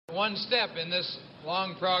One step in this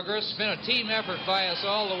long progress. It's been a team effort by us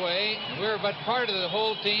all the way, and we're but part of the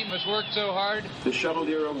whole team that's worked so hard. The shuttle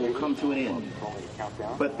era will come to an end,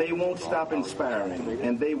 but they won't stop inspiring,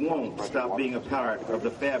 and they won't stop being a part of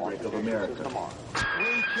the fabric of America.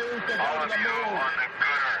 We choose to go to the moon.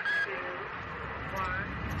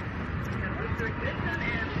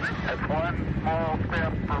 That's one small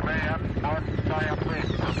step for man, one giant leap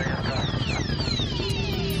for mankind.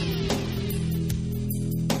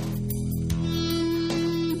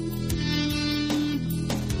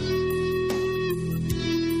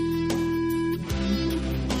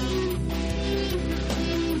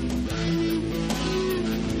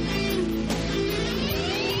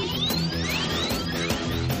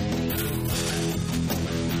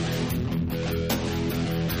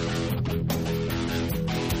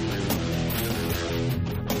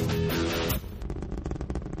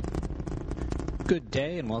 Good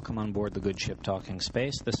day and welcome on board the good ship Talking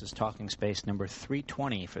Space. This is Talking Space number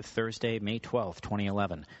 320 for Thursday, May 12th,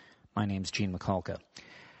 2011. My name's Gene Mikulka.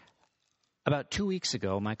 About 2 weeks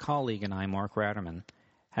ago, my colleague and I, Mark Ratterman,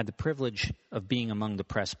 had the privilege of being among the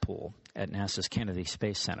press pool at NASA's Kennedy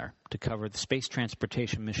Space Center to cover the Space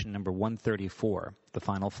Transportation Mission number 134, the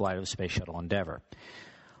final flight of Space Shuttle Endeavour.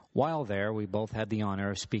 While there, we both had the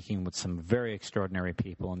honor of speaking with some very extraordinary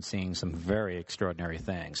people and seeing some very extraordinary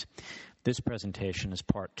things. This presentation is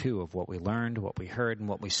part two of what we learned, what we heard, and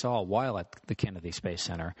what we saw while at the Kennedy Space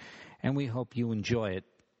Center, and we hope you enjoy it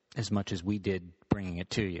as much as we did bringing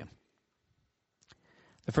it to you.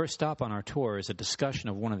 The first stop on our tour is a discussion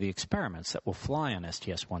of one of the experiments that will fly on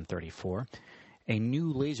STS-134, a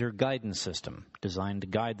new laser guidance system designed to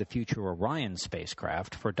guide the future Orion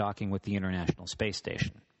spacecraft for docking with the International Space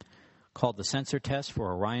Station. Called the Sensor Test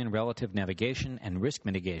for Orion Relative Navigation and Risk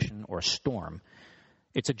Mitigation, or STORRM,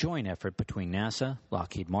 it's a joint effort between NASA,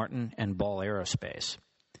 Lockheed Martin, and Ball Aerospace.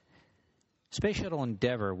 Space Shuttle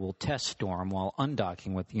Endeavour will test STORRM while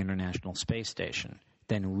undocking with the International Space Station,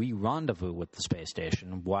 then re-rendezvous with the space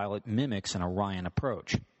station while it mimics an Orion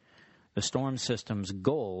approach. The STORRM system's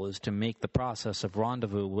goal is to make the process of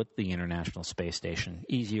rendezvous with the International Space Station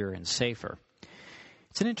easier and safer.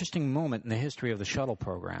 It's an interesting moment in the history of the shuttle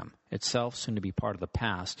program, itself soon to be part of the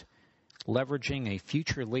past, leveraging a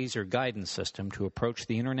future laser guidance system to approach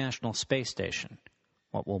the International Space Station,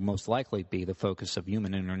 what will most likely be the focus of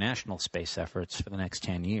human international space efforts for the next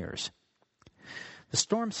 10 years. The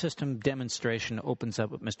STORRM system demonstration opens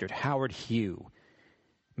up with Mr. Howard Hugh,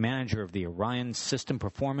 manager of the Orion System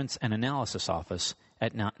Performance and Analysis Office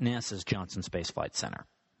at NASA's Johnson Space Flight Center.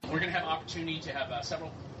 We're going to have an opportunity to have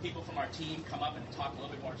several people from our team come up and talk a little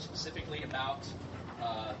bit more specifically about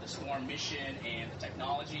the STORRM mission and the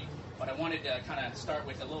technology. But I wanted to kind of start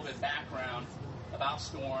with a little bit of background about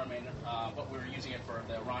STORRM and what we were using it for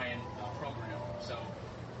the Orion program. So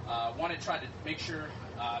I want to try to make sure,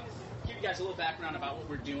 give you guys a little background about what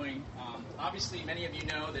we're doing. Obviously, many of you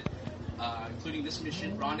know that, including this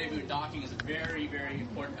mission, rendezvous and docking is a very, very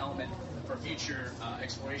important element for future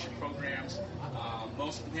exploration programs.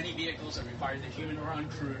 Many vehicles that require the human or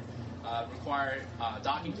uncrewed require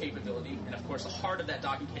docking capability, and of course the heart of that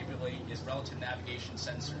docking capability is relative navigation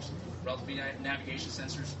sensors. Relative navigation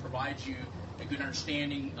sensors provide you a good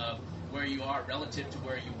understanding of where you are relative to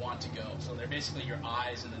where you want to go. So they're basically your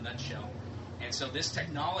eyes in a nutshell. And so this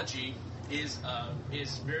technology is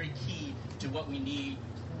very key to what we need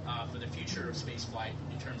for the future of space flight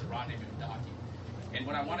in terms of rendezvous and docking. And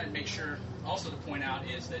what I want to make sure also to point out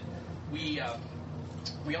is that we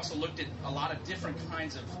also looked at a lot of different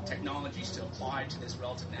kinds of technologies to apply to this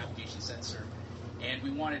relative navigation sensor. And we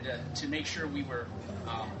wanted to make sure we were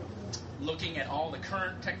looking at all the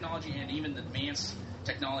current technology and even the advanced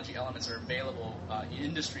technology elements that are available in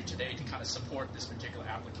industry today to kind of support this particular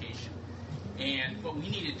application. And what we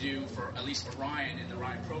needed to do for at least Orion and the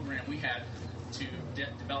Orion program, we had to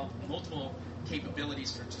develop multiple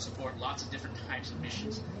capabilities to support lots of different types of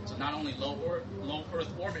missions. So not only low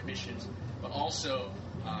Earth orbit missions, but also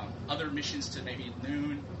other missions to maybe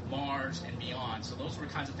Moon, Mars, and beyond. So those were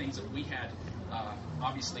the kinds of things that we had,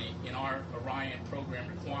 obviously, in our Orion program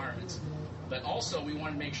requirements. But also, we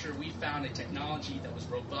wanted to make sure we found a technology that was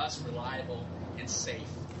robust, reliable, and safe.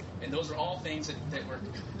 And those are all things that were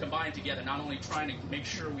combined together, not only trying to make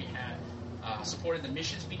sure we had supported the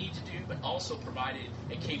missions we need to do, but also provided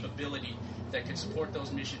a capability that could support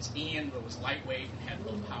those missions and that was lightweight and had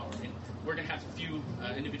low power. And we're going to have a few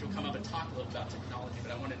individuals come up and talk a little about technology,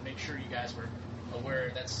 but I wanted to make sure you guys were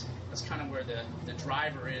aware that's kind of where the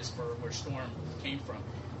driver is for where STORRM came from.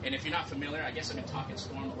 And if you're not familiar, I guess I've been talking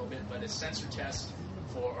STORRM a little bit, but it's sensor test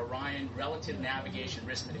for Orion Relative Navigation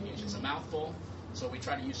Risk Mitigation. It's a mouthful, So we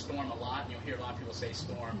try to use STORRM a lot, and you'll hear a lot of people say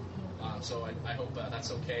STORRM. So I hope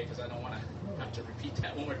that's okay, because I don't want to have to repeat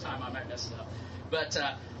that one more time. I might mess it up. But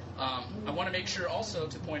I want to make sure also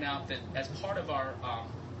to point out that as part of our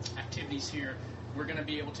activities here, we're going to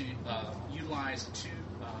be able to utilize two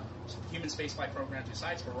human space flight programs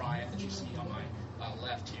besides Orion that you see on my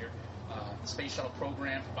left here. The Space Shuttle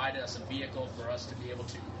program provided us a vehicle for us to be able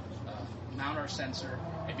to mount our sensor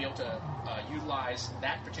and be able to utilize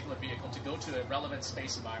that particular vehicle to go to a relevant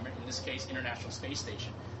space environment, in this case, International Space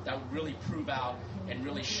Station. That would really prove out and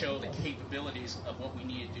really show the capabilities of what we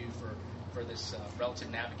need to do for this relative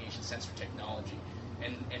navigation sensor technology.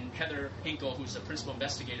 And Heather Hinkle, who's the principal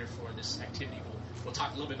investigator for this activity, will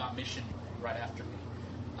talk a little bit about mission right after me.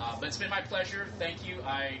 But it's been my pleasure. Thank you.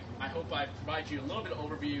 I hope I provide you a little bit of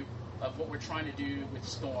overview of what we're trying to do with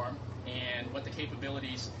STORRM and what the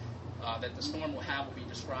capabilities that the STORRM will have will be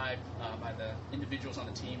described by the individuals on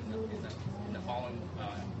the team in the following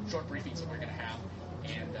short briefings that we're going to have.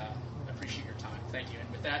 And I appreciate your time. Thank you. And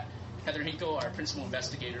with that, Heather Hinkle, our principal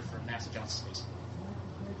investigator for NASA Johnson Space.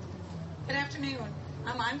 Good afternoon.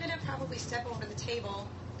 I'm going to probably step over the table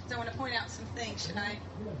because I want to point out some things. Should I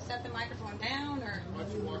set the microphone down or? Why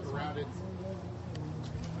don't you walk around it?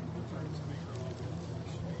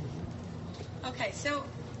 Okay, so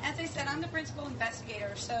as I said, I'm the principal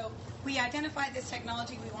investigator. So we identified this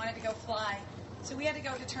technology we wanted to go fly. So we had to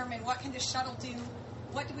go determine what can this shuttle do,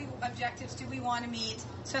 what objectives do we want to meet,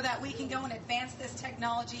 so that we can go and advance this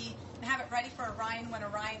technology and have it ready for Orion when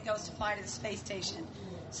Orion goes to fly to the space station.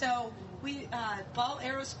 So we, Ball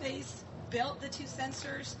Aerospace, built the two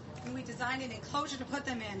sensors, and we designed an enclosure to put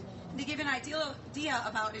them in. And to give you an idea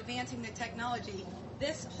about advancing the technology,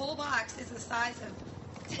 this whole box is the size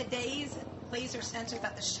of today's laser sensor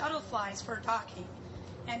that the shuttle flies for docking.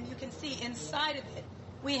 And you can see inside of it,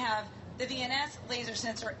 we have the VNS laser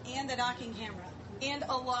sensor and the docking camera, and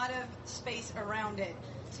a lot of space around it.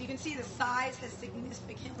 So you can see the size has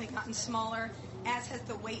significantly gotten smaller, as has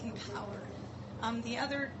the weight and power. The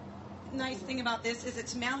other nice thing about this is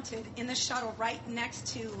it's mounted in the shuttle right next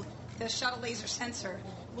to the shuttle laser sensor.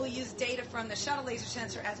 We'll use data from the shuttle laser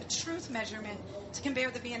sensor as a truth measurement to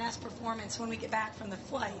compare the VNS performance when we get back from the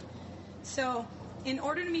flight. So in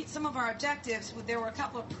order to meet some of our objectives, there were a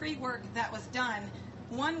couple of pre-work that was done.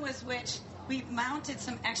 One was which we mounted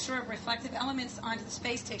some extra reflective elements onto the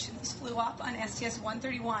space station. These flew up on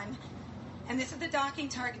STS-131. And this is the docking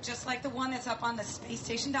target, just like the one that's up on the space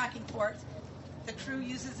station docking port. The crew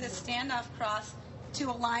uses this standoff cross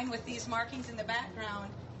to align with these markings in the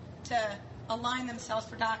background to align themselves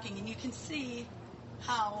for docking. And you can see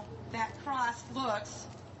how that cross looks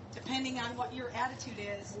depending on what your attitude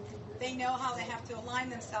is. They know how they have to align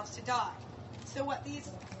themselves to dock. So what these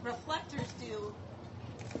reflectors do,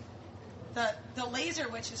 the laser,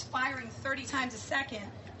 which is firing 30 times a second,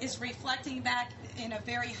 is reflecting back in a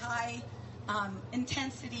very high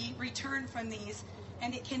intensity return from these,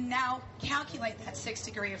 and it can now calculate that 6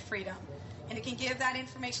 degree of freedom. And it can give that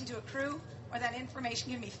information to a crew, or that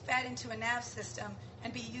information can be fed into a nav system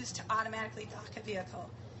and be used to automatically dock a vehicle.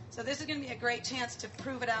 So this is going to be a great chance to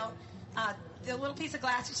prove it out. The little piece of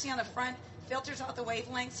glass you see on the front filters out the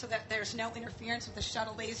wavelength so that there's no interference with the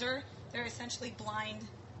shuttle laser. They're essentially blind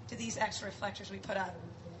to these extra reflectors we put up.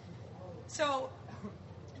 So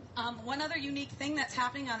one other unique thing that's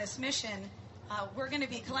happening on this mission, we're going to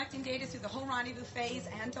be collecting data through the whole rendezvous phase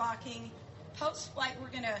and docking. Post-flight, we're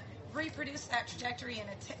going to reproduce that trajectory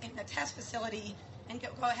in a test facility and go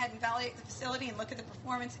ahead and validate the facility and look at the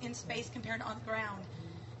performance in space compared to on the ground.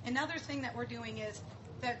 Another thing that we're doing is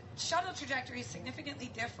the shuttle trajectory is significantly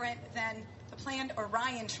different than the planned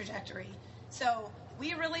Orion trajectory. So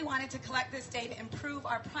we really wanted to collect this data and prove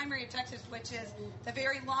our primary objectives, which is the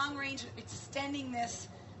very long range, extending this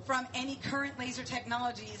from any current laser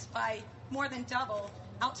technologies by more than double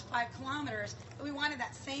out to 5 kilometers. But we wanted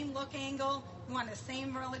that same look angle, we wanted the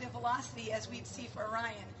same relative velocity as we'd see for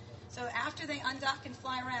Orion. So after they undock and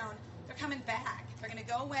fly around, they're coming back. They're going to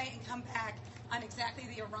go away and come back on exactly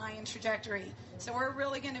the Orion trajectory. So we're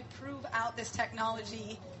really going to prove out this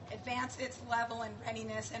technology, advance its level and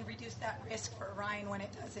readiness, and reduce that risk for Orion when it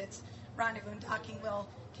does its rendezvous and docking. We'll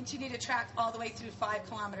continue to track all the way through 5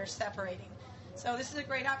 kilometers separating. So this is a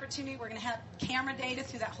great opportunity. We're going to have camera data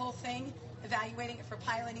through that whole thing, evaluating it for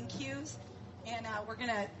piloting cues, and we're going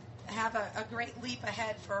to have a great leap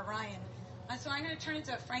ahead for Orion. So I'm going to turn it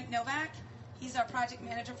to Frank Novak. He's our project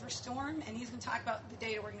manager for STORRM, and he's going to talk about the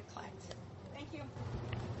data we're going to collect. Thank you.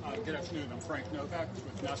 Good afternoon. I'm Frank Novak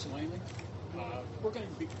with NASA Langley. We're going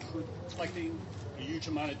to be collecting a huge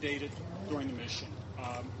amount of data during the mission.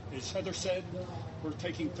 As Heather said, we're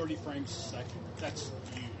taking 30 frames a second. That's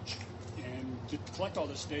huge. And to collect all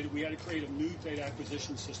this data, we had to create a new data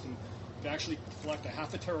acquisition system to actually collect a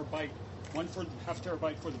half a terabyte, half a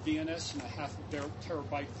terabyte for the VNS and a half a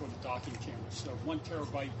terabyte for the docking camera. So 1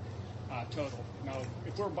 terabyte total. Now,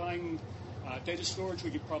 if we're buying data storage,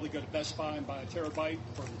 we could probably go to Best Buy and buy a terabyte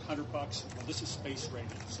for $100. Well, this is space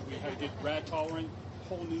rated, so we had to get rad tolerant,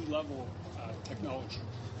 whole new level of technology.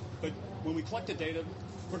 But when we collect the data,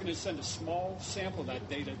 we're going to send a small sample of that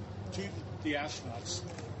data to the astronauts,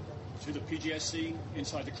 to the PGSC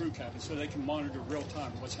inside the crew cabin, so they can monitor real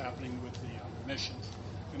time what's happening with the mission.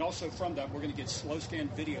 And also from that, we're going to get slow scan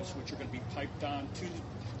videos, which are going to be piped down to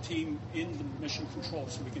the team in the mission control,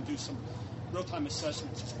 so we can do some real-time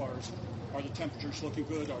assessments as far as, are the temperatures looking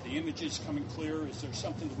good? Are the images coming clear? Is there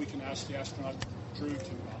something that we can ask the astronaut crew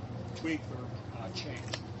to tweak or change?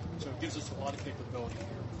 So it gives us a lot of capability here.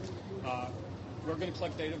 We're going to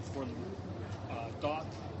collect data for the dock,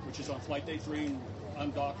 which is on flight day 3, and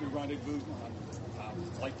undock and rendezvous on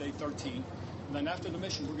flight day 13. And then after the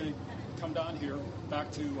mission, we're going to come down here back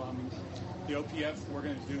to the OPF. We're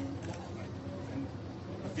going to do an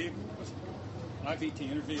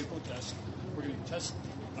IVT, inter-vehicle test. We're going to test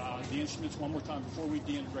the instruments one more time before we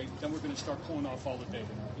deintegrate. Then we're going to start pulling off all the data.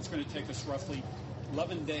 It's going to take us roughly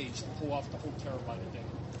 11 days to pull off the whole terabyte of data.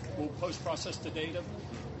 We'll post-process the data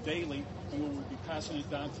daily, and we'll be passing it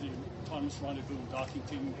down to the autonomous rendezvous and docking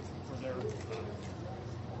team for their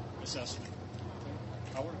assessment.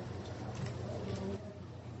 Okay. Howard?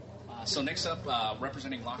 So next up,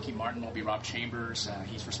 representing Lockheed Martin will be Rob Chambers.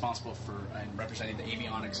 He's responsible for and representing the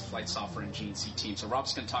avionics, flight software, and GNC team. So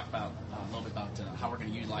Rob's going to talk about a little bit about how we're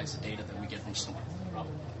going to utilize the data that we get from STORRM. Rob?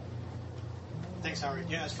 Thanks, Howard.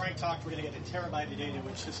 Yeah, as Frank talked, we're going to get a terabyte of data,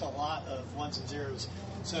 which is a lot of ones and zeros.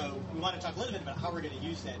 So we want to talk a little bit about how we're going to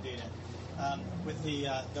use that data. With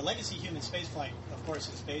the legacy human space flight, of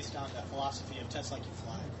course, is based on the philosophy of test like you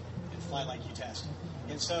fly and fly like you test.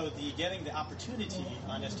 And so getting the opportunity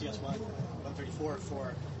on STS-134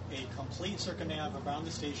 for a complete circumnav around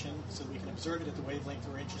the station so that we can observe it at the wavelength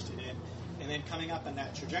we're interested in, and then coming up on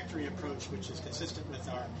that trajectory approach, which is consistent with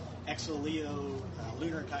our EXO-LEO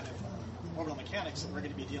lunar kind of orbital mechanics that we're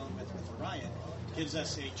going to be dealing with Orion, gives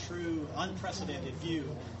us a true unprecedented view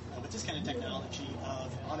with this kind of technology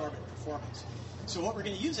of on-orbit performance. So what we're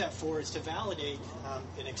going to use that for is to validate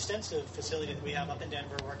an extensive facility that we have up in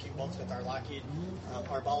Denver, working both with our Lockheed,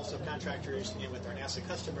 our Ball subcontractors, and with our NASA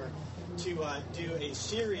customer, to do a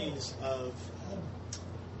series of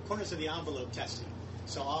corners of the envelope testing.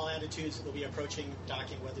 So all attitudes that will be approaching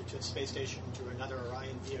docking, whether to a space station, to another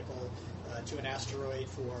Orion vehicle, to an asteroid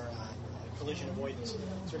for collision avoidance.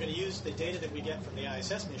 So we're going to use the data that we get from the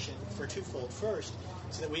ISS mission for twofold. First,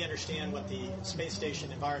 so that we understand what the space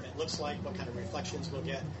station environment looks like, what kind of reflections we'll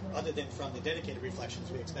get, other than from the dedicated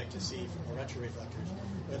reflections we expect to see from the retroreflectors,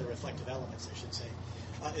 or the reflective elements, I should say,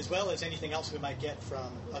 as well as anything else we might get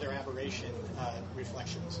from other aberration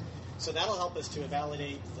reflections. So that'll help us to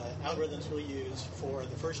validate the algorithms we'll use for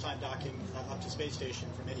the first time docking up to space station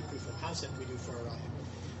from any proof of concept we do for Orion.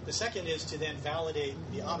 The second is to then validate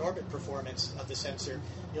the on-orbit performance of the sensor.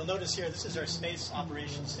 You'll notice here, this is our Space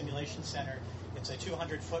Operations Simulation Center. It's a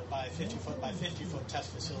 200-foot by 50-foot by 50-foot test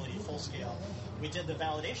facility, full scale. We did the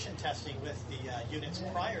validation testing with the units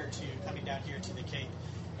prior to coming down here to the Cape.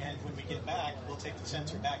 And when we get back, we'll take the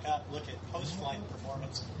sensor back up, look at post-flight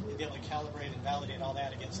performance, and be able to calibrate and validate all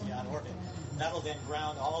that against the on-orbit. That'll then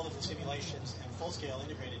ground all of the simulations and full-scale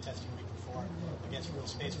integrated testing we perform against real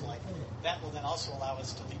space flight. That will then also allow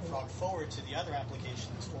us to leapfrog forward to the other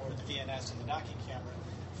applications for the VNS and the docking camera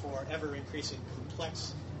for ever-increasing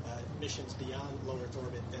complex missions beyond low Earth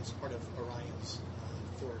orbit. That's part of Orion's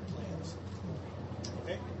forward plans.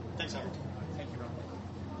 Okay? Thanks, Howard. Thank you, Rob.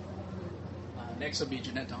 Next will be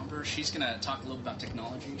Jeanette Domber. She's going to talk a little about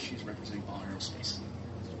technology. She's representing Ball Areospace.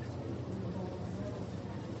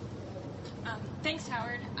 Thanks,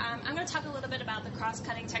 Howard. I'm going to talk a little bit about the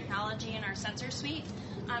cross-cutting technology in our sensor suite.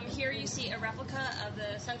 Here you see a replica of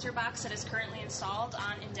the sensor box that is currently installed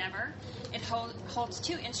on Endeavour. It holds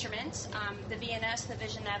two instruments, the VNS, the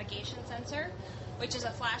Vision Navigation Sensor, which is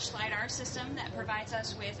a flash LIDAR system that provides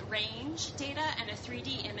us with range data and a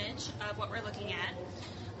 3D image of what we're looking at.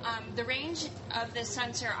 The range of this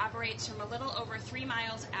sensor operates from a little over 3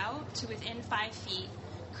 miles out to within 5 feet.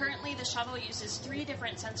 Currently, the shuttle uses 3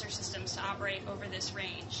 different sensor systems to operate over this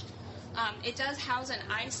range. It does house an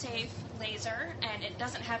eye-safe laser, and it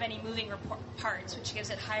doesn't have any moving parts, which gives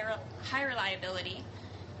it high reliability.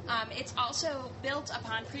 It's also built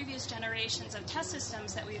upon previous generations of test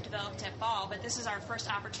systems that we've developed at Ball, but this is our first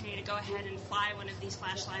opportunity to go ahead and fly one of these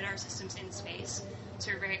flash LiDAR systems in space,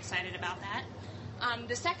 so we're very excited about that.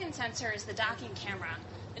 The second sensor is the docking camera.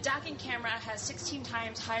 The docking camera has 16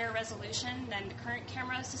 times higher resolution than the current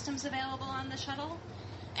camera systems available on the shuttle,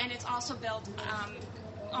 and it's also built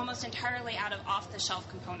almost entirely out of off-the-shelf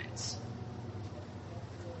components.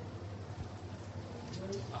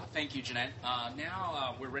 Thank you, Jeanette.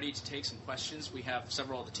 Now we're ready to take some questions. We have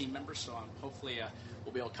several of the team members, so hopefully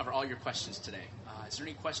we'll be able to cover all your questions today. Is there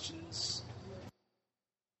any questions?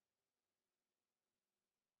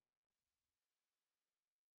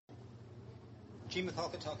 Gene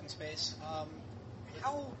Mikulka, Talking Space.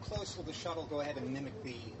 How close will the shuttle go ahead and mimic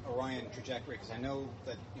the Orion trajectory? Because I know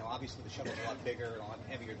that, obviously the shuttle's a lot bigger and a lot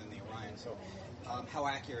heavier than the Orion. So, how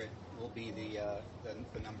accurate will be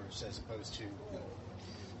the numbers as opposed to?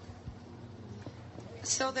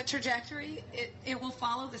 So the trajectory, it will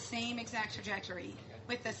follow the same exact trajectory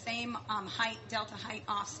with the same delta height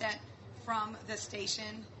offset from the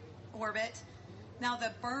station orbit. Now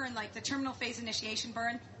the burn, like the terminal phase initiation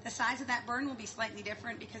burn, the size of that burn will be slightly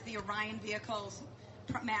different because the Orion vehicle's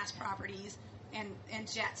mass properties and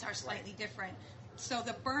jets are slightly different. So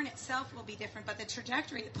the burn itself will be different, but the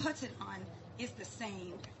trajectory it puts it on is the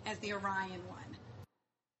same as the Orion one.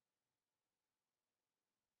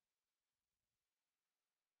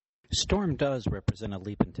 STORRM does represent a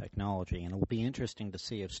leap in technology, and it will be interesting to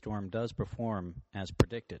see if STORRM does perform as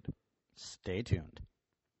predicted. Stay tuned.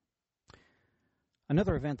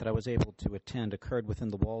 Another event that I was able to attend occurred within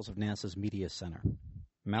the walls of NASA's Media Center.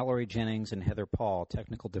 Mallory Jennings and Heather Paul,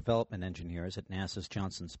 technical development engineers at NASA's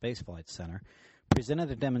Johnson Space Flight Center, presented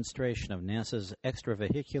a demonstration of NASA's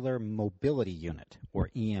Extravehicular Mobility Unit, or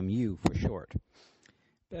EMU for short,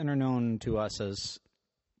 better known to us as,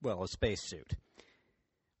 a spacesuit.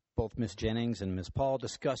 Both Ms. Jennings and Ms. Paul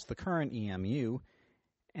discussed the current EMU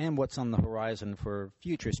and what's on the horizon for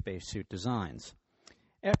future spacesuit designs.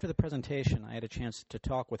 After the presentation, I had a chance to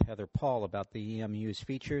talk with Heather Paul about the EMU's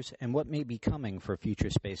features and what may be coming for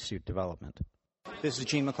future spacesuit development. This is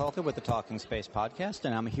Gene Mikulka with the Talking Space Podcast,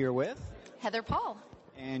 and I'm here with Heather Paul.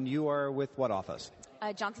 And you are with what office?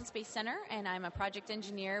 Johnson Space Center, and I'm a project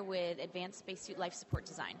engineer with Advanced Spacesuit Life Support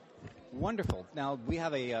Design. Wonderful. Now, we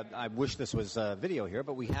have I wish this was video here,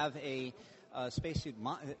 but we have a spacesuit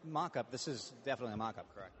mock-up. This is definitely a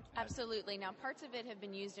mock-up, correct? Absolutely. Now, parts of it have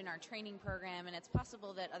been used in our training program, and it's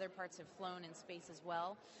possible that other parts have flown in space as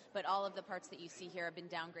well, but all of the parts that you see here have been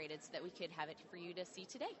downgraded so that we could have it for you to see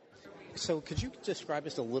today. So could you describe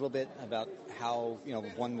just a little bit about how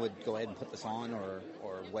one would go ahead and put this on, or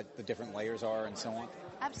what the different layers are and so on?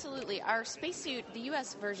 Absolutely. Our spacesuit, the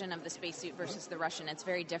U.S. version of the spacesuit versus the Russian, it's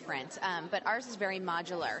very different, but ours is very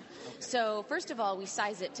modular. So first of all, we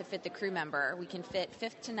size it to fit the crew member. We can fit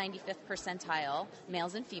 5th to 95th percentile,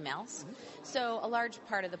 males and females. So a large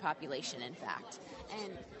part of the population, in fact.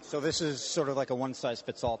 And so this is sort of like a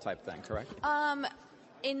one-size-fits-all type thing, correct?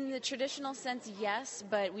 In the traditional sense, yes,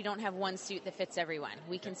 but we don't have one suit that fits everyone.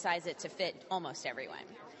 We can size it to fit almost everyone.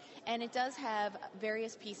 And it does have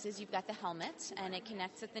various pieces. You've got the helmet, and it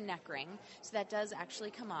connects at the neck ring. So that does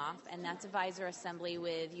actually come off, and that's a visor assembly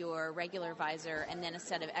with your regular visor and then a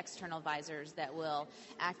set of external visors that will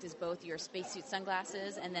act as both your spacesuit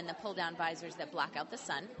sunglasses and then the pull-down visors that block out the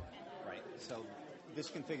sun. Right. So this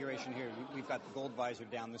configuration here, we've got the gold visor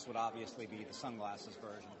down. This would obviously be the sunglasses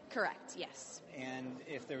version. Correct, yes. And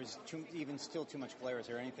if there's still too much glare, is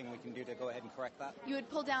there anything we can do to go ahead and correct that? You would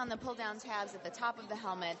pull down the pull-down tabs at the top of the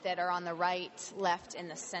helmet that are on the right, left, and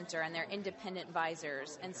the center, and they're independent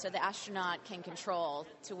visors. And so the astronaut can control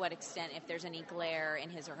to what extent if there's any glare in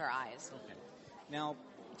his or her eyes. Okay. Now,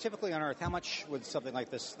 typically on Earth, how much would something like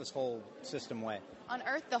this whole system weigh? On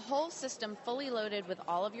Earth, the whole system, fully loaded with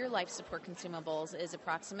all of your life support consumables, is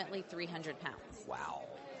approximately 300 pounds. Wow.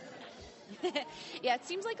 Yeah, it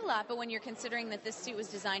seems like a lot, but when you're considering that this suit was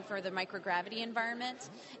designed for the microgravity environment,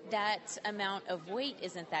 that amount of weight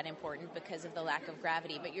isn't that important because of the lack of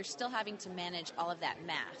gravity, but you're still having to manage all of that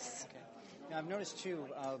mass. Okay. Now, I've noticed, too,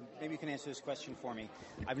 maybe you can answer this question for me.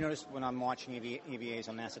 I've noticed when I'm watching EVAs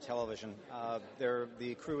on NASA television,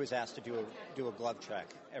 the crew is asked to do a glove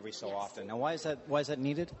check every so often. Now, why is that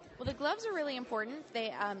needed? Well, the gloves are really important.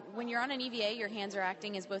 They, when you're on an EVA, your hands are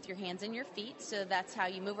acting as both your hands and your feet, so that's how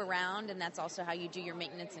you move around, and that's also how you do your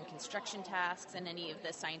maintenance and construction tasks and any of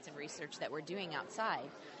the science and research that we're doing outside.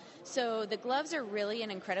 So the gloves are really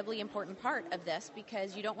an incredibly important part of this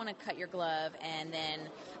because you don't want to cut your glove and then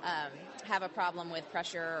have a problem with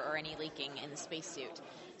pressure or any leaking in the spacesuit.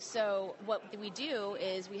 So what we do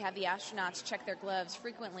is we have the astronauts check their gloves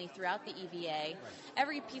frequently throughout the EVA. Right.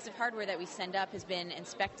 Every piece of hardware that we send up has been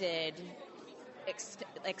inspected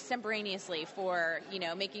extemporaneously for,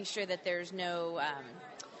 making sure that there's no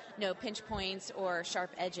no pinch points or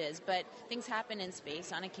sharp edges, but things happen in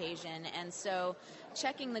space on occasion, and so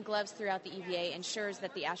checking the gloves throughout the EVA ensures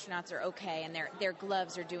that the astronauts are okay and their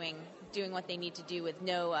gloves are doing what they need to do with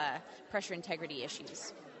no pressure integrity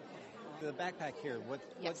issues. The backpack here,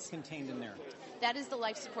 what's contained in there? That is the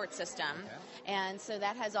life support system, and so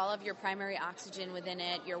that has all of your primary oxygen within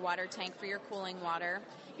it, your water tank for your cooling water,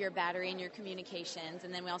 your battery and your communications,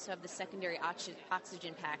 and then we also have the secondary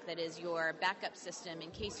oxygen pack that is your backup system in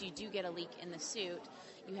case you do get a leak in the suit.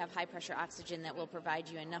 You have high-pressure oxygen that will provide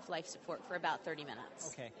you enough life support for about 30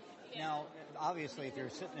 minutes. Okay. Now, obviously, if you're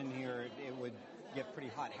sitting in here, it would get pretty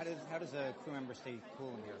hot. How does a crew member stay cool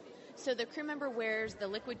in here? So the crew member wears the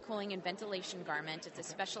liquid cooling and ventilation garment. It's a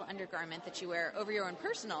special undergarment that you wear over your own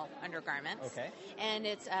personal undergarments. Okay. And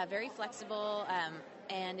it's very flexible,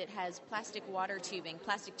 and it has plastic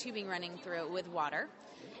tubing running through it with water.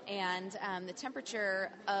 And the temperature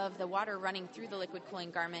of the water running through the liquid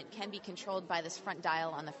cooling garment can be controlled by this front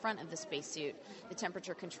dial on the front of the spacesuit, the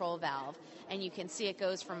temperature control valve. And you can see it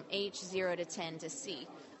goes from H0 to 10 to C.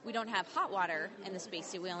 We don't have hot water in the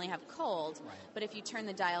spacesuit, we only have cold, but if you turn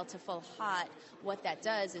the dial to full hot, what that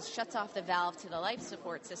does is shuts off the valve to the life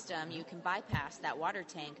support system. You can bypass that water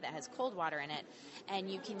tank that has cold water in it, and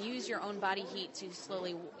you can use your own body heat to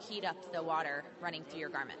slowly heat up the water running through your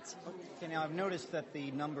garments. Okay, now I've noticed that the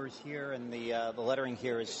numbers here and the lettering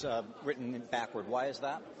here is written backward. Why is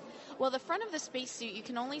that? Well, the front of the spacesuit, you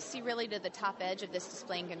can only see really to the top edge of this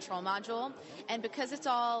display and control module. And because it's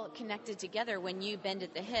all connected together, when you bend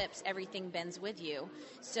at the hips, everything bends with you.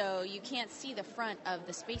 So you can't see the front of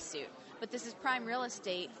the spacesuit. But this is prime real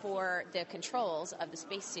estate for the controls of the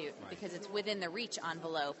spacesuit because it's within the reach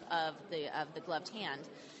envelope of the gloved hand.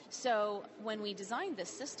 So when we designed this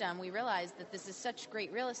system, we realized that this is such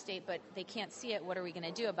great real estate, but they can't see it. What are we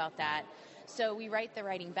going to do about that? So we write the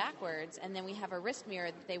writing backwards, and then we have a wrist mirror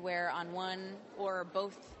that they wear on one or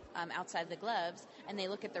both outside the gloves, and they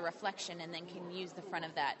look at the reflection and then can use the front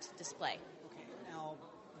of that display. Okay, now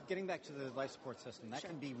getting back to the life support system, that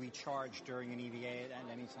can be recharged during an EVA at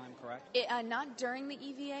any time, correct? Not during the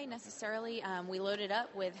EVA necessarily. We load it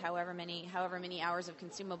up with however many hours of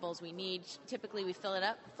consumables we need. Typically, we fill it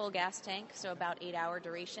up, full gas tank, so about 8-hour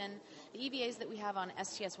duration. The EVAs that we have on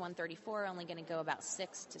STS-134 are only going to go about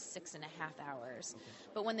 6 to 6.5 hours. Okay.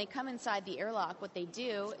 But when they come inside the airlock, what they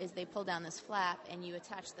do is they pull down this flap and you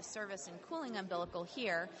attach the service and cooling umbilical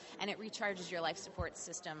here, and it recharges your life support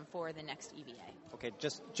system for the next EVA. Okay,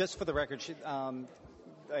 just for the record,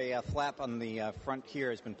 a flap on the front here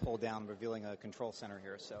has been pulled down, revealing a control center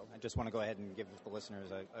here. So I just want to go ahead and give the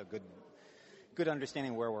listeners a good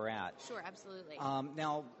understanding of where we're at. Sure, absolutely.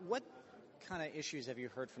 Now, what kind of issues have you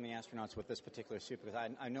heard from the astronauts with this particular suit? Because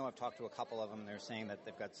I know I've talked to a couple of them. They're saying that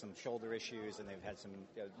they've got some shoulder issues, and they've had some.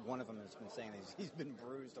 One of them has been saying he's been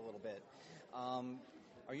bruised a little bit.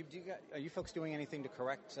 Are you folks doing anything to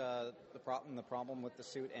correct the problem with the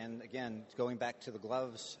suit? And again, going back to the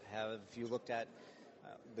gloves, have you looked at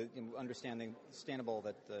understandable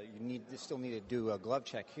that you still need to do a glove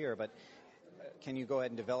check here, but can you go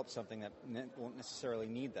ahead and develop something that won't necessarily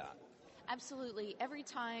need that? Absolutely. Every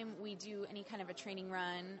time we do any kind of a training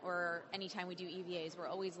run or any time we do EVAs, we're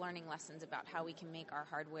always learning lessons about how we can make our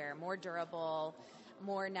hardware more durable,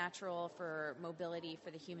 more natural for mobility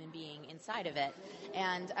for the human being inside of it.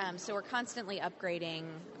 And so we're constantly upgrading,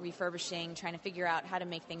 refurbishing, trying to figure out how to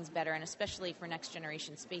make things better, and especially for next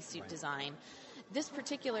generation spacesuit design. This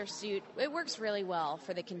particular suit, it works really well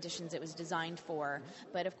for the conditions it was designed for,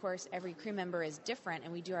 but of course every crew member is different,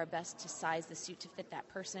 and we do our best to size the suit to fit that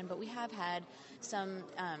person. But we have had some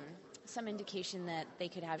indication that they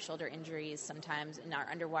could have shoulder injuries sometimes in our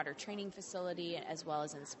underwater training facility as well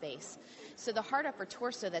as in space. So the hard upper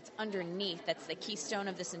torso that's underneath, that's the keystone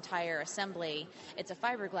of this entire assembly, it's a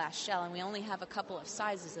fiberglass shell, and we only have a couple of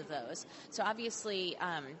sizes of those. So obviously,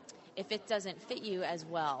 if it doesn't fit you as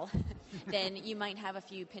well, then you might have a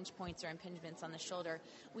few pinch points or impingements on the shoulder.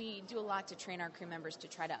 We do a lot to train our crew members to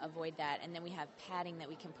try to avoid that, and then we have padding that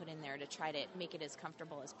we can put in there to try to make it as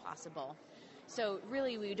comfortable as possible. So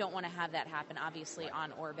really, we don't want to have that happen, obviously,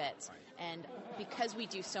 on orbit. And because we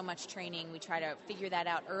do so much training, we try to figure that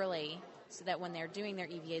out early so that when they're doing their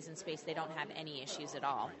EVAs in space, they don't have any issues at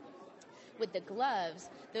all. With the gloves,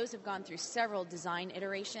 those have gone through several design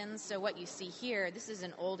iterations. So what you see here, this is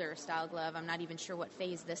an older style glove. I'm not even sure what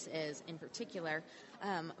phase this is in particular.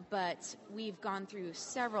 But we've gone through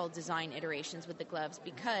several design iterations with the gloves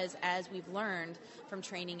because as we've learned from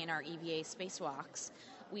training in our EVA spacewalks,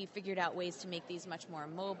 we figured out ways to make these much more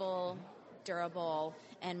mobile, durable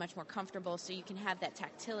and much more comfortable, so you can have that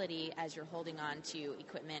tactility as you're holding on to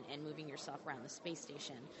equipment and moving yourself around the space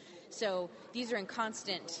station. So these are in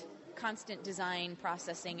constant design,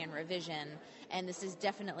 processing, and revision, and this is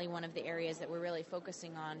definitely one of the areas that we're really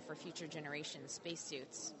focusing on for future generation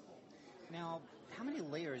spacesuits. Now, how many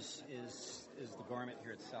layers is the garment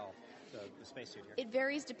here itself, the spacesuit here? It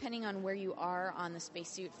varies depending on where you are on the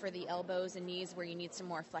spacesuit. For the elbows and knees, where you need some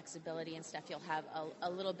more flexibility and stuff, you'll have a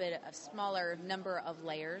little bit of smaller number of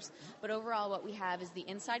layers. But overall, what we have is the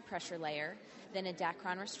inside pressure layer, then a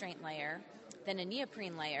Dacron restraint layer, then a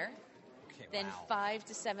neoprene layer, then 5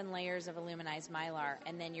 to 7 layers of aluminized mylar,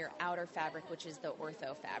 and then your outer fabric, which is the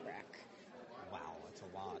ortho fabric. Wow, that's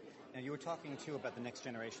a lot. Now, you were talking, too, about the next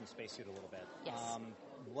generation spacesuit a little bit. Yes.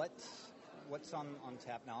 What's on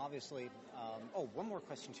tap now? Obviously, one more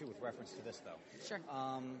question, too, with reference to this, though. Sure.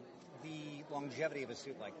 The longevity of a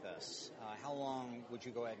suit like this, how long would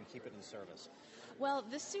you go ahead and keep it in service? Well,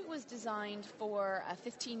 this suit was designed for a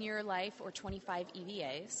 15-year life or 25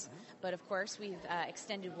 EVAs, but of course we've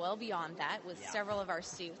extended well beyond that with several of our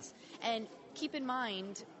suits. And keep in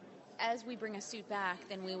mind, as we bring a suit back,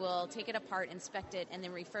 then we will take it apart, inspect it, and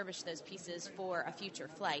then refurbish those pieces for a future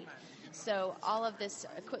flight. So all of this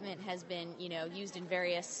equipment has been, used in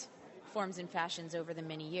various forms and fashions over the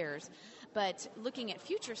many years. But looking at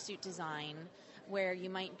future suit design, where you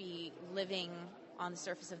might be living on the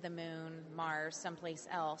surface of the moon, Mars, someplace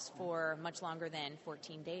else for much longer than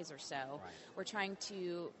 14 days or so, we're trying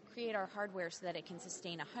to create our hardware so that it can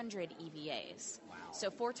sustain 100 EVAs. Wow.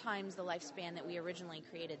 So 4 times the lifespan that we originally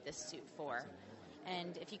created this suit for.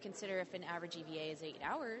 And if you consider if an average EVA is 8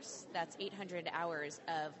 hours, that's 800 hours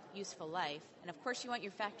of useful life. And of course you want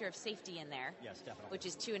your factor of safety in there. Yes, definitely. Which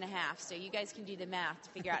is 2.5. So you guys can do the math to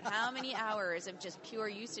figure out how many hours of just pure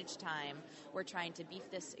usage time we're trying to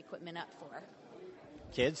beef this equipment up for.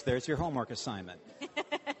 Kids, there's your homework assignment.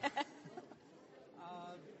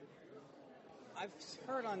 I've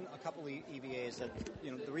heard on a couple of EVAs that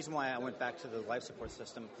the reason why I went back to the life support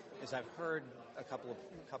system is I've heard a couple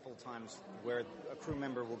of times where a crew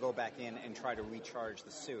member will go back in and try to recharge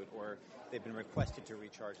the suit, or they've been requested to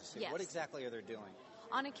recharge the suit. Yes. What exactly are they doing?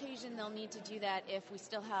 On occasion, they'll need to do that if we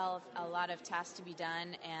still have a lot of tasks to be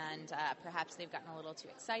done, and perhaps they've gotten a little too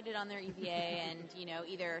excited on their EVA and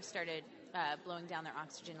either started blowing down their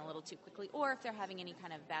oxygen a little too quickly, or if they're having any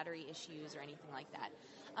kind of battery issues or anything like that.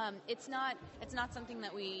 It's not something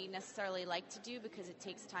that we necessarily like to do because it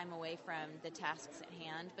takes time away from the tasks at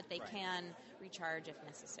hand, but they can recharge if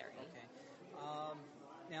necessary. Okay.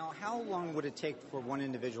 Now, how long would it take for one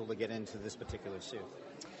individual to get into this particular suit?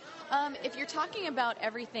 If you're talking about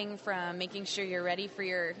everything from making sure you're ready for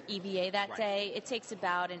your EVA that day, it takes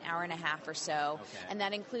about an hour and a half or so, and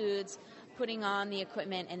that includes putting on the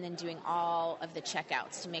equipment and then doing all of the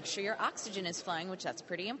checkouts to make sure your oxygen is flowing, which that's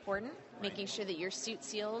pretty important, making sure that your suit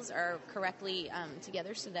seals are correctly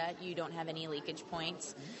together so that you don't have any leakage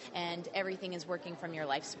points, and everything is working from your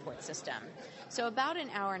life support system. So about an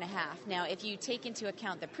hour and a half. Now, if you take into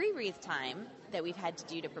account the pre-breathe time that we've had to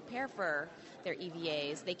do to prepare for their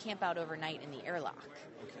EVAs, they camp out overnight in the airlock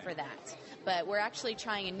for that. But we're actually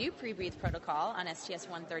trying a new pre-breathe protocol on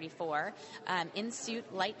STS-134,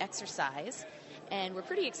 in-suit light exercise, and we're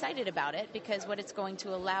pretty excited about it because what it's going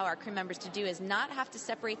to allow our crew members to do is not have to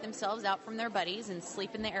separate themselves out from their buddies and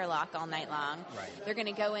sleep in the airlock all night long. They're going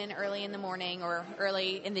to go in early in the morning or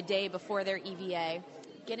early in the day before their EVA,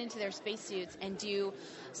 get into their spacesuits and do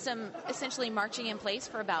some essentially marching in place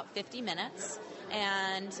for about 50 minutes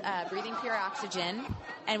and breathing pure oxygen.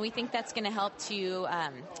 And we think that's going to help to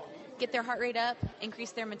get their heart rate up,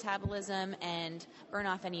 increase their metabolism, and burn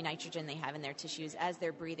off any nitrogen they have in their tissues as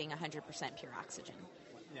they're breathing 100% pure oxygen.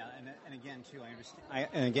 Yeah, and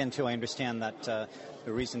again, too, I understand that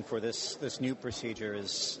the reason for this new procedure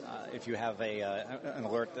is if you have an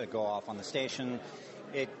alert that go off on the station,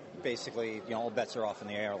 it basically, all bets are off in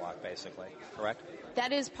the airlock, basically, correct?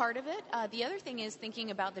 That is part of it. The other thing is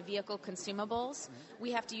thinking about the vehicle consumables.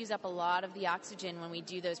 We have to use up a lot of the oxygen when we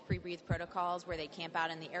do those pre-breathe protocols where they camp out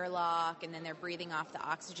in the airlock and then they're breathing off the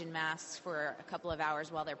oxygen masks for a couple of hours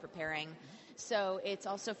while they're preparing. So it's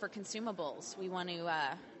also for consumables. We want to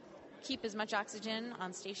keep as much oxygen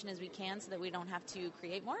on station as we can so that we don't have to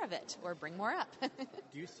create more of it or bring more up.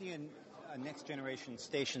 Do you see a next-generation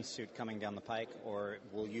station suit coming down the pike, or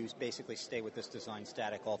will you basically stay with this design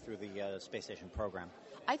static all through the space station program?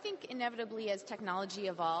 I think inevitably as technology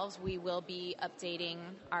evolves, we will be updating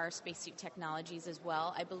our spacesuit technologies as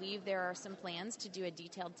well. I believe there are some plans to do a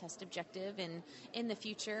detailed test objective in the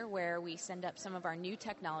future where we send up some of our new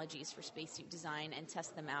technologies for spacesuit design and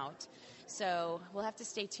test them out. So we'll have to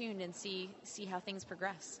stay tuned and see how things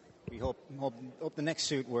progress. We hope the next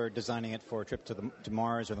suit, we're designing it for a trip to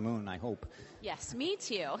Mars or the Moon, I hope. Yes, me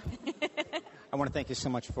too. I want to thank you so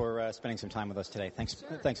much for spending some time with us today.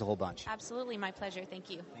 Thanks a whole bunch. Absolutely, my pleasure. Thank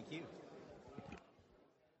you. Thank you.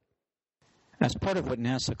 As part of what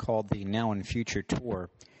NASA called the Now and Future Tour,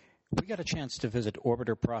 we got a chance to visit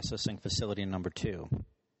Orbiter Processing Facility number 2.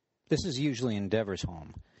 This is usually Endeavour's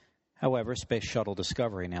home. However, Space Shuttle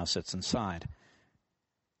Discovery now sits inside.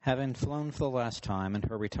 Having flown for the last time in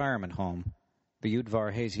her retirement home, the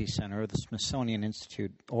Udvar-Hazy Center of the Smithsonian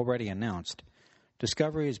Institute already announced,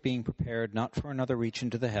 Discovery is being prepared not for another reach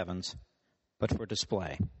into the heavens, but for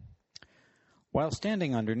display. While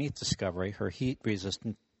standing underneath Discovery, her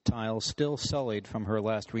heat-resistant tiles still sullied from her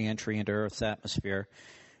last re-entry into Earth's atmosphere,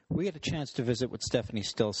 we had a chance to visit with Stephanie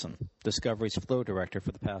Stilson, Discovery's flow director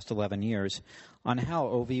for the past 11 years, on how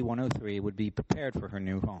OV-103 would be prepared for her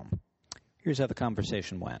new home. Here's how the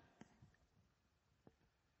conversation went.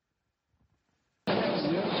 All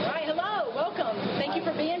right, hello, welcome. Thank you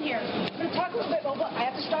for being here. I'm going to talk a little bit. Well, I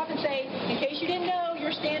have to stop and say, in case you didn't know,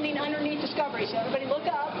 you're standing underneath Discovery, so everybody look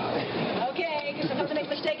up. Okay, because sometimes I make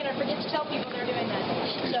a mistake and I forget to tell people they're doing that.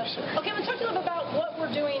 So, okay, let's talk a little bit about what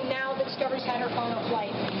we're doing now that Discovery's had her final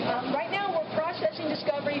flight. Right now, we're processing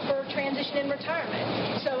Discovery for transition and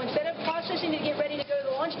retirement. So instead of processing to get ready to go to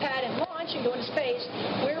the launch pad and launch and go into space,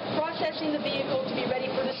 we're processing the vehicle to be ready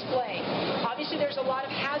for display. Obviously, there's a lot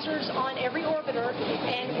of hazards on every orbiter,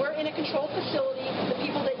 and we're in a controlled facility. The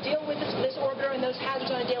people that deal with this orbiter and those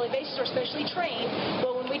hazards on a daily basis are specially trained.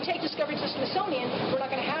 But when we take Discovery to the Smithsonian, we're not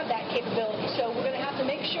going to have that capability. So we're going to have to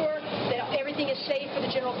make sure that everything is safe for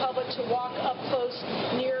the general public to walk up close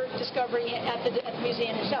near Discovery at the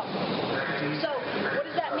museum itself. So what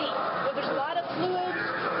does that mean? Well, there's a lot of fluids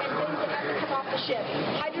and things that have to come off the ship.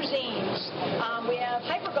 Hydrazines, we have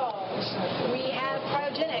hypergols, we have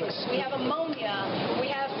cryogenics, we have ammonia, we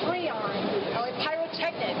have freon, we have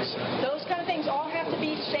pyrotechnics. Those kind of things all have to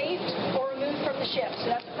be saved or removed from the ship.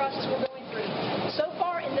 So that's the process we're going through. So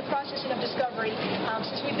far in the processing of Discovery,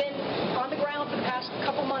 since we've been on the ground for the past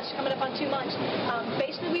couple months, coming up on 2 months,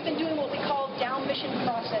 basically we've been doing what we call down mission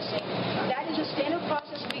processing. That is a standard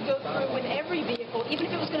process we go through with every vehicle, even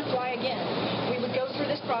if it was going to fly again. We would go through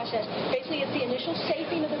this process. Basically, it's the initial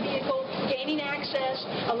safing of the vehicle, gaining access,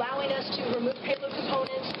 allowing us to remove payload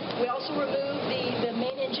components. We also remove the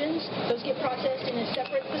main engines. Those get processed in a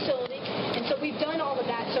separate facility. And so we've done all of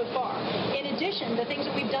that so far. In addition, the things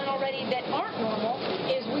that we've done already that aren't normal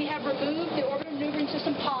is we have removed the orbital maneuvering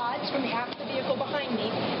system pods from half of the vehicle behind me,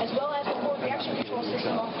 as well as the forward reaction control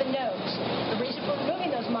system off the nose. The reason for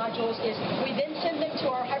removing those modules is we then send them to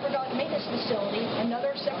our hypergol maintenance facility,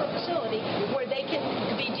 another separate facility, where they can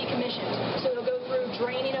be decommissioned. So it'll go through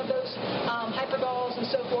draining of those hypergols and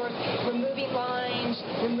so forth, removing lines,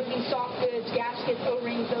 removing soft goods, gaskets,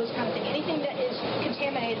 O-rings, those kind of things. Anything that is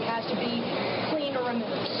contaminated has to be cleaned or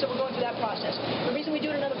removed. So we're going through that process. The reason we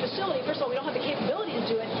do it in another facility, first of all, we don't have the capability to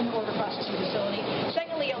do it in the order processing facility.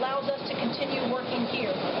 Secondly, it allows us to continue working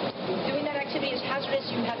here. Doing that activity is hazardous.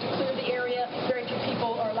 You have to clear the area. Very few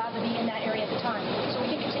people are allowed to be in that area at the time. So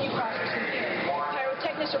we can continue processing here.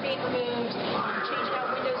 Pyrotechnics are being removed, changing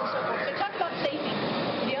out windows and so forth. So talk about safety.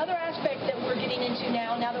 The other aspect that we're getting into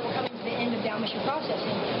now that we're coming to the end of down mission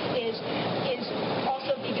processing, is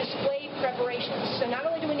also the display preparations. So not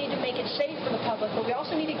only do we need to make it safe for the public, but we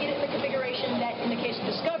also need to get it in the configuration that, in the case of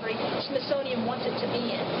Discovery, Smithsonian wants it to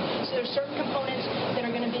be in. So there's certain components that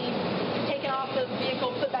are going to be taken off the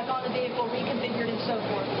vehicle, put back on the vehicle, reconfigured, and so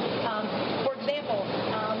forth. For example,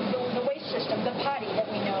 the waste system, the potty that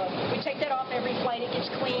we know of, we take that off every flight. It gets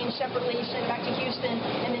cleaned separately, sent back to Houston,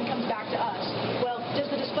 and then comes back to us. Well, does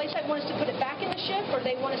the display site want us to put it back in the ship, or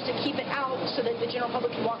they want us to keep it out so that the general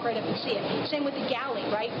public can walk right up and see it? Same with the galley,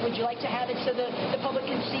 right? Would you like to have it so the public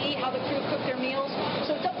can see how the crew cook their meals?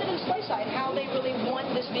 So it's up to the display site how they really want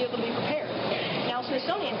this vehicle to be prepared. Now,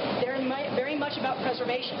 Smithsonian, they're very much about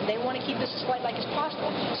preservation. They want to keep this as flight-like as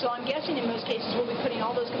possible. So I'm guessing in most cases we'll be putting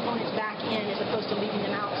all those components back in as opposed to leaving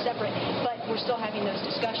them out separate, but we're still having those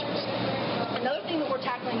discussions. Another thing that we're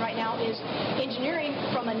tackling right now is engineering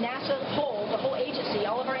from a NASA whole, the whole agency.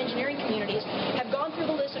 All of our engineering communities have gone through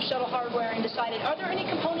the list of shuttle hardware and decided, are there any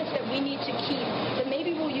components that we need to keep that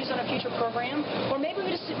maybe we'll use on a future program, or maybe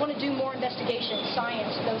we just want to do more investigation,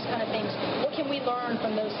 science, those kind of things. What can we learn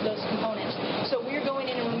from those components? So we're going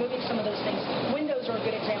in and removing some of those things. Windows are a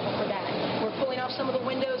good example for that. We're pulling off some of the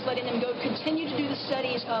windows, letting them go, continue to do the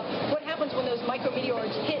studies of what happens when those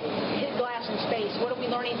micrometeoroids hit glass in space. What are we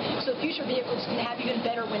learning? So future vehicles can have even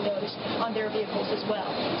better windows on their vehicles as well.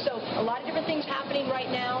 So a lot of different things happening right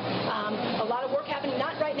now. A lot of work happening,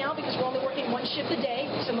 not right now because we're only working one shift a day,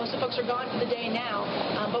 so most of folks are gone for the day now,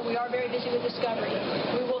 but we are very busy with Discovery.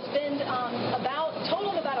 We will spend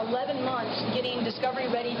total of about 11 months getting Discovery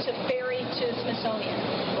ready to ferry to Smithsonian.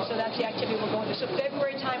 So that's the activity we're going through. So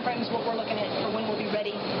February timeframe is what we're looking at for when we'll be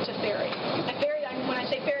ready to ferry. When I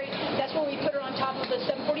say ferry, that's when we put her on top of the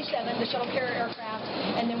 747, the shuttle carrier aircraft,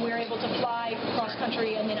 and then we're able to fly cross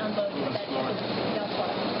country and then unload that flight.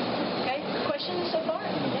 Okay? Questions so far?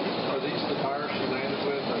 Are these the tires she landed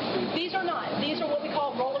with? These are not. These are what we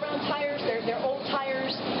call roll-around tires. They're old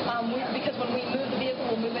tires because when we move the vehicle,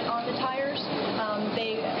 we'll move it on the tires.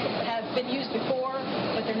 They have been used before,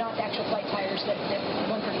 but they're not the actual flight tires that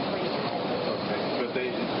 133 had. Okay, but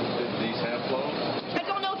did these have flown? I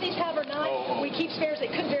don't know if these have or not. We keep spares. They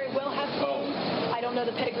could very well have flown. I don't know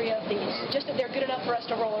the pedigree of these. Just that they're good enough for us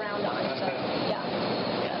to roll around on. So, yeah.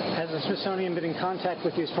 Has the Smithsonian been in contact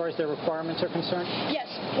with you as far as their requirements are concerned? Yes.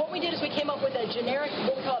 What we did is we came up with a generic,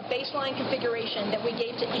 what we call a baseline configuration that we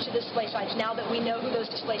gave to each of the display sites now that we know who those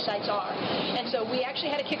display sites are. And so we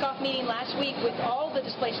actually had a kickoff meeting last week with all the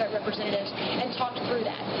display site representatives and talked through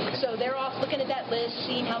that. So they're off looking at that list,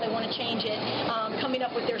 seeing how they want to change it, coming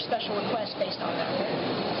up with their special requests based on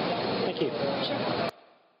that. Thank you. Sure.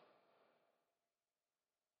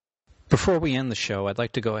 Before we end the show, I'd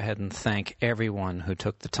like to go ahead and thank everyone who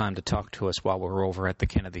took the time to talk to us while we were over at the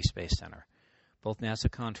Kennedy Space Center, both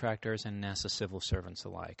NASA contractors and NASA civil servants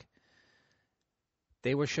alike.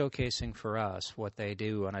 They were showcasing for us what they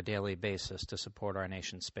do on a daily basis to support our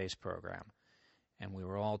nation's space program, and we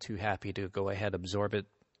were all too happy to go ahead, absorb it,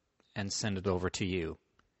 and send it over to you.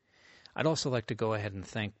 I'd also like to go ahead and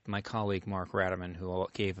thank my colleague Mark Ratterman, who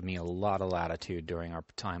gave me a lot of latitude during our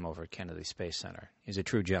time over at Kennedy Space Center. He's a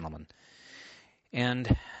true gentleman.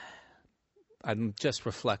 And I'm just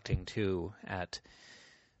reflecting, too, at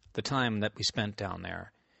the time that we spent down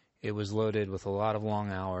there. It was loaded with a lot of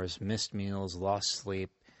long hours, missed meals, lost sleep,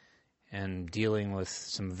 and dealing with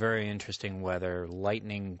some very interesting weather,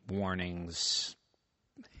 lightning warnings,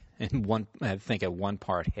 and I think at one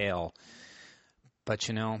part hail. But,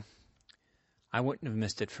 you know, I wouldn't have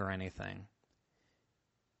missed it for anything,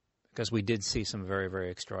 because we did see some very,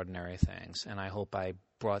 very extraordinary things, and I hope I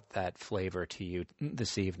brought that flavor to you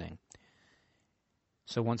this evening.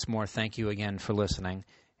 So once more, thank you again for listening,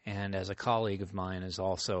 and as a colleague of mine is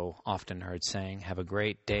also often heard saying, have a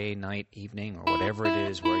great day, night, evening, or whatever it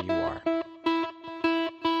is where you are.